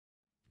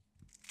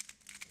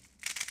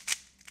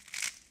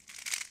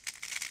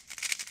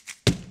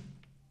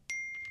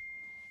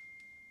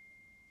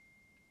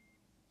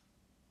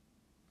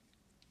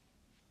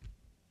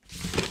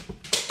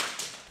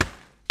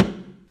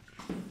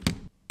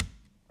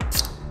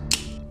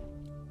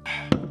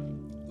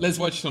Let's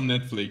watch some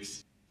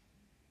Netflix.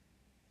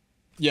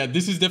 Yeah,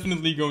 this is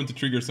definitely going to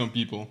trigger some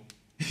people.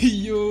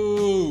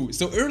 Yo!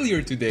 So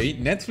earlier today,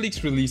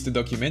 Netflix released a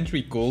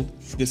documentary called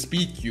The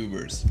Speed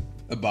Cubers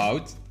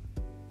about,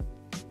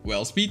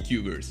 well, speed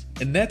cubers.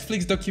 A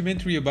Netflix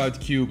documentary about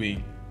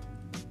cubing.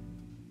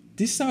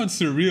 This sounds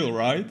surreal,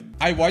 right?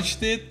 I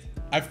watched it,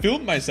 I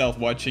filmed myself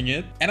watching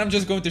it, and I'm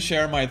just going to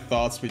share my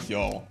thoughts with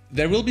y'all.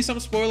 There will be some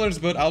spoilers,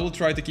 but I will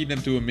try to keep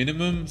them to a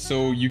minimum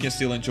so you can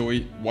still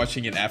enjoy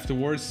watching it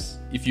afterwards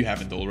if you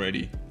haven't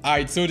already.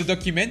 Alright, so the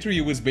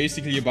documentary was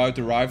basically about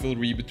the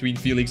rivalry between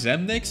Felix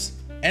Zemniks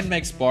and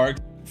Max Park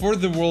for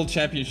the World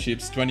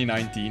Championships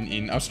 2019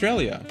 in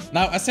Australia.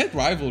 Now, I said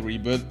rivalry,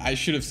 but I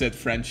should have said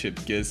friendship,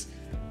 because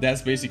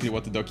that's basically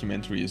what the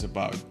documentary is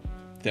about.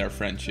 Their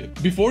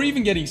friendship. Before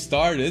even getting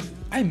started,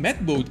 I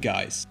met both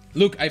guys.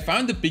 Look, I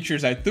found the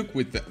pictures I took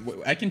with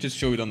them. I can just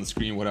show it on the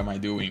screen. What am I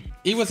doing?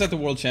 It was at the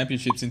World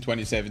Championships in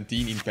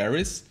 2017 in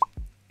Paris.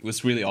 It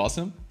was really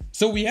awesome.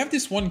 So we have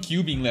this one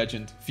cubing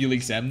legend,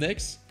 Felix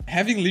Zemniks,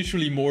 having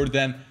literally more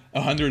than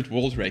 100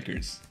 world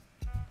records.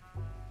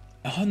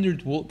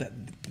 100 world,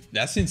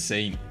 that's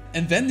insane.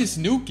 And then this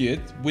new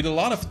kid with a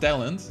lot of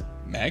talent,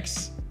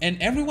 Max,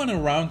 and everyone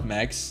around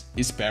Max,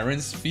 his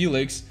parents,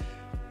 Felix,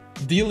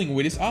 dealing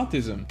with his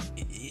autism.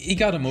 He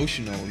got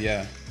emotional,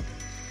 yeah.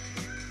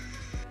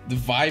 The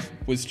vibe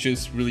was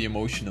just really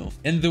emotional.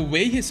 And the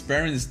way his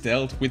parents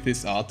dealt with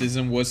his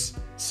autism was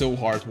so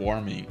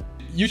heartwarming.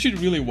 You should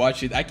really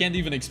watch it. I can't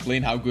even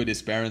explain how good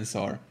his parents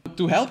are.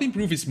 To help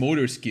improve his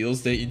motor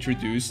skills, they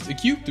introduced a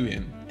cube to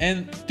him.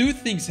 And two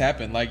things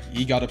happened, like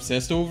he got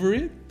obsessed over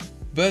it,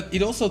 but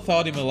it also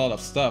taught him a lot of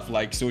stuff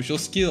like social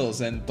skills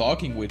and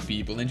talking with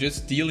people and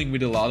just dealing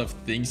with a lot of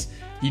things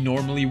he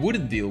normally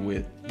wouldn't deal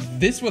with.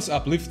 This was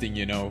uplifting,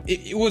 you know.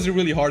 It was a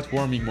really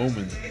heartwarming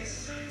moment.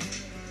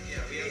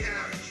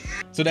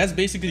 So that's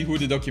basically who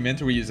the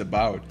documentary is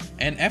about.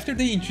 And after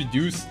they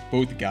introduced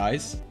both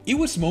guys, it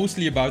was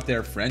mostly about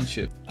their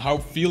friendship. How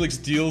Felix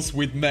deals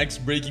with Max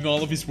breaking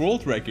all of his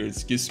world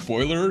records. Because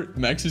spoiler,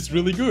 Max is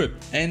really good.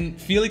 And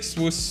Felix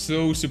was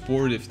so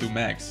supportive to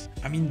Max.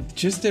 I mean,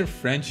 just their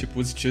friendship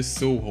was just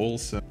so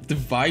wholesome. The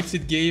vibes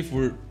it gave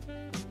were...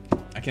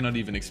 I cannot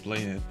even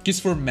explain it. Because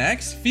for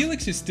Max,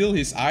 Felix is still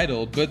his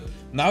idol, but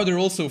now they're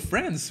also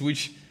friends,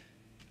 which...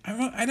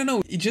 I don't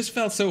know, it just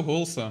felt so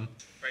wholesome.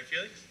 Right,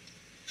 Felix?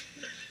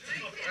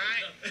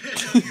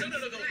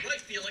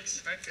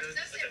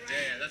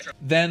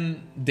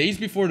 Then, days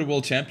before the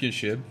World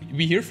Championship,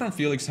 we hear from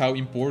Felix how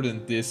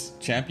important this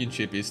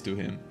championship is to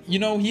him. You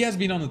know, he has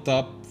been on the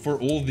top for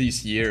all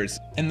these years.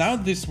 And now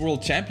this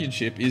World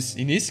Championship is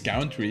in his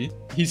country,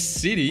 his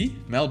city,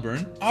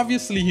 Melbourne.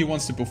 Obviously, he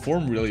wants to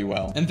perform really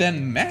well. And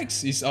then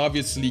Max is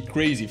obviously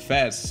crazy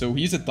fast, so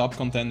he's a top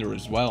contender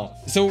as well.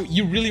 So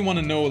you really want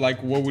to know,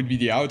 like, what would be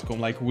the outcome?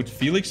 Like, would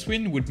Felix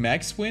win? Would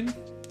Max win?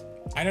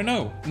 I don't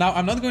know. Now,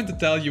 I'm not going to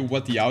tell you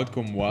what the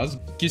outcome was,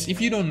 because if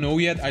you don't know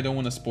yet, I don't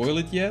want to spoil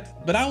it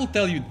yet. But I will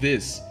tell you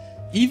this.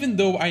 Even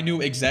though I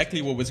knew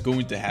exactly what was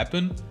going to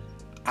happen,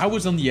 I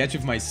was on the edge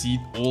of my seat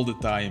all the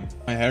time.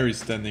 My hair is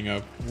standing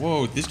up.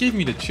 Whoa, this gave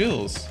me the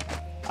chills.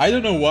 I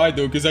don't know why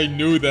though, because I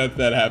knew that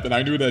happened.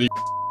 I knew that he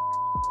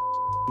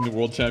in the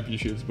World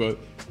Championships, but...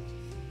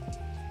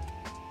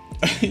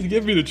 it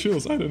gave me the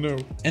chills, I don't know.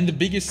 And the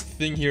biggest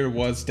thing here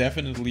was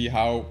definitely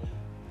how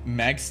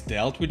Max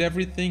dealt with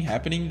everything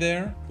happening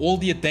there, all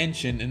the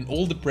attention and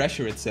all the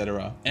pressure,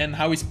 etc. And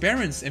how his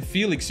parents and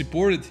Felix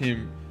supported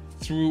him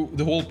through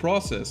the whole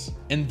process.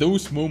 And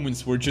those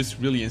moments were just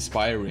really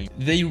inspiring.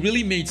 They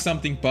really made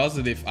something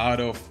positive out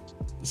of,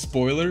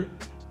 spoiler,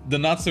 the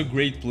not so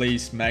great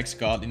place Max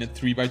got in the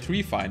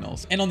 3x3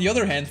 finals. And on the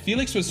other hand,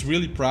 Felix was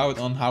really proud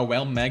on how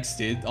well Max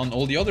did on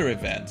all the other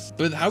events.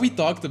 But how he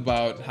talked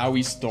about how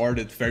he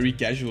started very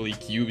casually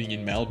cubing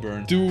in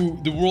Melbourne to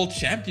the World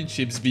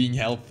Championships being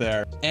held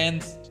there.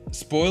 And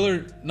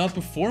spoiler, not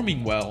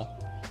performing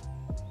well.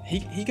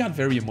 He got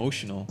very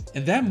emotional.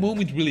 And that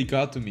moment really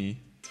got to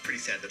me. It's pretty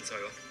sad that it's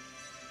over.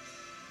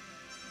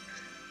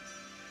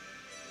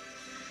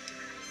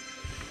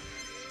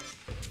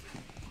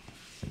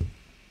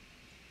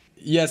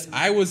 Yes,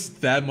 I was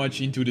that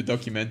much into the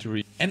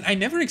documentary. And I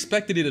never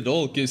expected it at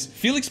all, because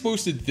Felix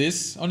posted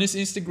this on his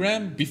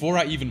Instagram before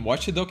I even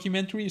watched the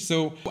documentary.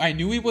 So I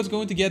knew it was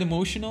going to get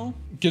emotional,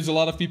 because a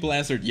lot of people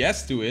answered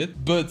yes to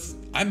it. But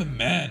I'm a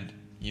man,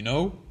 you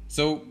know?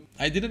 So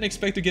I didn't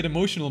expect to get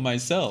emotional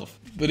myself,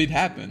 but it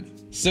happened.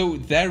 So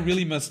that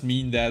really must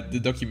mean that the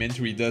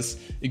documentary does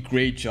a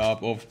great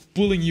job of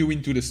pulling you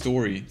into the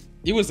story.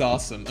 It was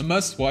awesome. A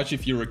must watch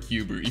if you're a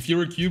cuber. If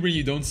you're a cuber and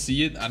you don't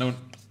see it, I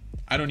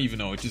don't even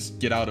know, just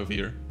get out of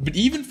here. But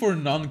even for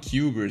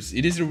non-cubers,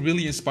 it is a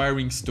really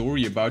inspiring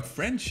story about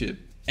friendship.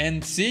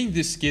 And seeing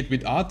this kid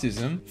with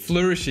autism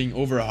flourishing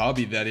over a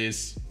hobby that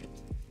is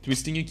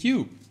twisting a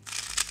cube.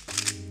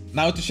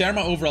 Now, to share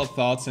my overall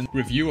thoughts and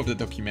review of the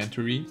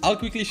documentary, I'll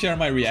quickly share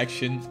my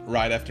reaction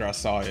right after I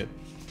saw it.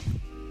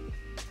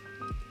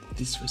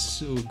 This was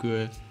so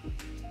good.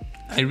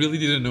 I really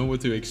didn't know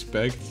what to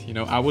expect. You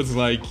know, I was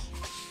like,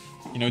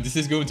 you know, this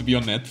is going to be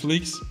on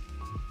Netflix.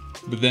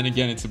 But then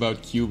again, it's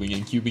about cubing,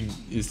 and cubing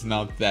is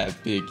not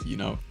that big, you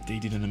know. They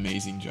did an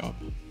amazing job.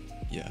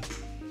 Yeah.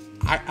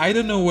 I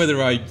don't know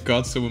whether I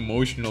got so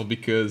emotional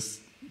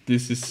because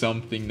this is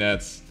something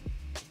that's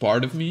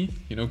part of me.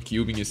 You know,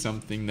 cubing is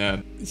something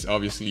that is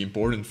obviously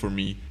important for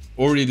me.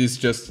 Or it is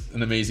just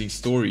an amazing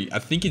story. I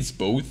think it's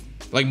both.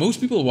 Like, most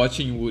people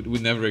watching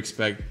would never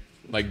expect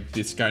like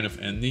this kind of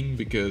ending,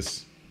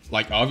 because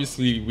like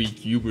obviously we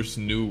cubers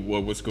knew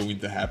what was going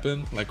to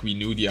happen. Like, we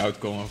knew the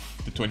outcome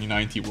of the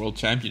 2019 World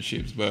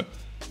Championships, but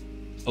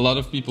a lot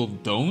of people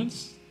don't,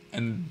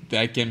 and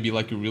that can be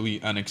like a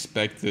really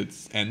unexpected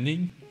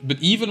ending. But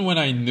even when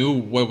I knew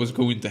what was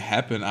going to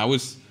happen, I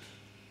was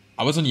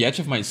on the edge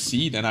of my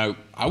seat, and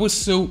I was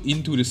so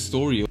into the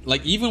story.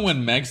 Like, even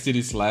when Max did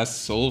his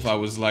last solve, I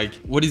was like,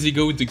 what is he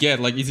going to get?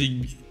 Like, is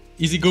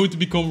he going to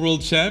become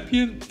world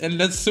champion? And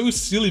that's so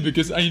silly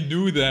because I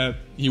knew that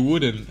he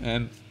wouldn't,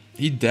 and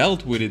he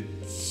dealt with it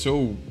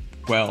so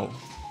well.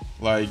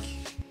 Like,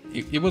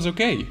 it was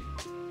okay.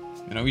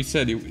 You know, he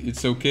said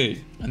it's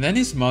okay. And then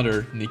his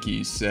mother,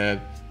 Nikki,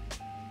 said,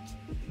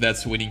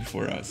 that's winning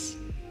for us.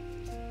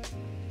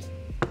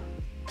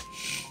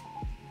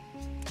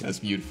 That's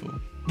beautiful.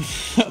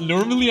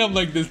 Normally I'm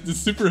like this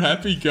super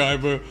happy guy,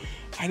 but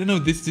I don't know,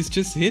 this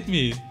just hit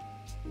me.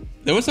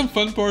 There were some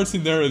fun parts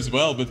in there as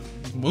well, but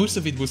most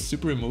of it was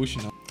super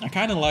emotional. I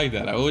kind of like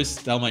that. I always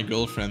tell my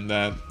girlfriend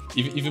that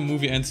if a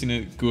movie ends in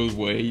a good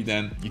way,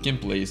 then you can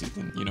place it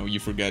and, you know, you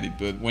forget it.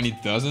 But when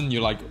it doesn't,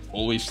 you're like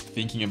always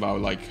thinking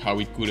about like how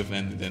it could have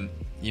ended, and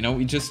you know,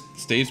 it just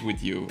stays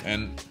with you.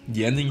 And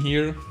the ending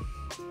here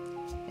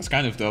was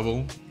kind of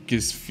double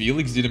because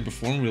Felix didn't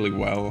perform really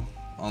well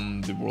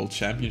on the World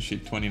Championship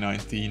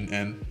 2019,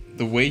 and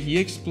the way he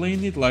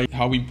explained it, like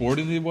how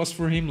important it was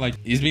for him, like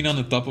he's been on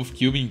the top of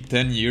cubing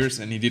 10 years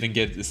and he didn't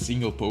get a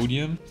single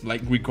podium.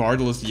 Like,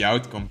 regardless the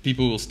outcome,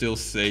 people will still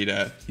say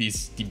that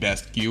he's the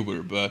best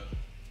cuber, but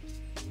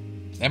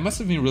that must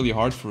have been really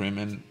hard for him,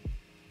 and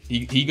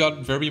he got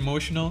very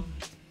emotional.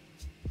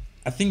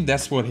 I think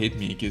that's what hit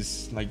me,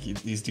 because like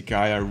he's the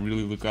guy I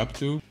really look up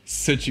to.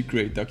 Such a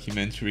great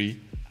documentary.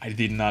 I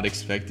did not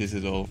expect this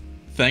at all.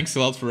 Thanks a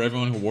lot for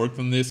everyone who worked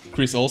on this.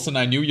 Chris Olsen,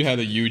 I knew you had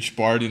a huge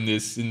part in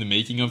this, in the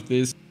making of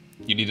this.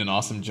 You did an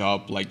awesome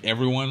job, like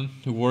everyone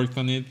who worked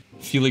on it.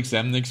 Felix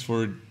Zemniks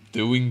for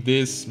doing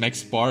this.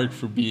 Max Park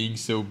for being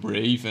so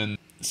brave and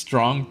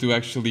strong to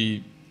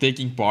actually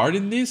taking part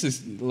in this.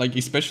 Is like,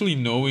 especially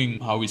knowing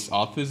how his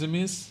autism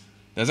is.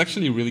 That's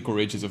actually really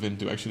courageous of him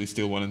to actually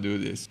still want to do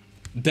this.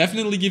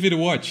 Definitely give it a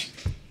watch.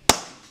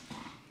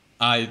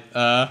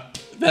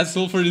 That's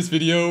all for this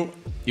video.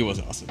 It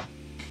was awesome.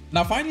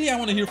 Now finally, I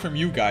want to hear from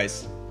you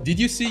guys. Did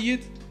you see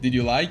it? Did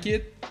you like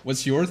it?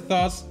 What's your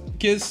thoughts?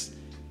 Because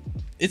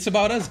it's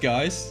about us,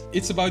 guys.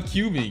 It's about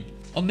cubing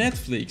on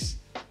Netflix.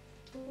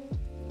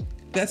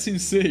 That's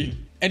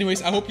insane.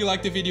 Anyways, I hope you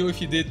liked the video.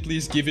 If you did,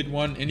 please give it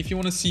one. And if you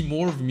want to see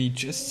more of me,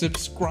 just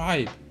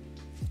subscribe.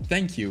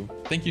 Thank you.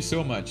 Thank you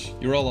so much.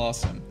 You're all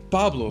awesome.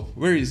 Pablo,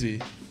 where is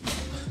he?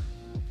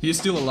 He is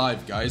still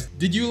alive, guys.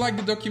 Did you like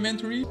the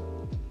documentary?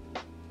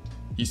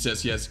 He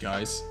says yes,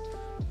 guys.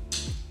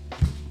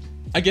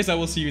 I guess I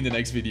will see you in the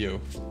next video.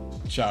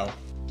 Ciao.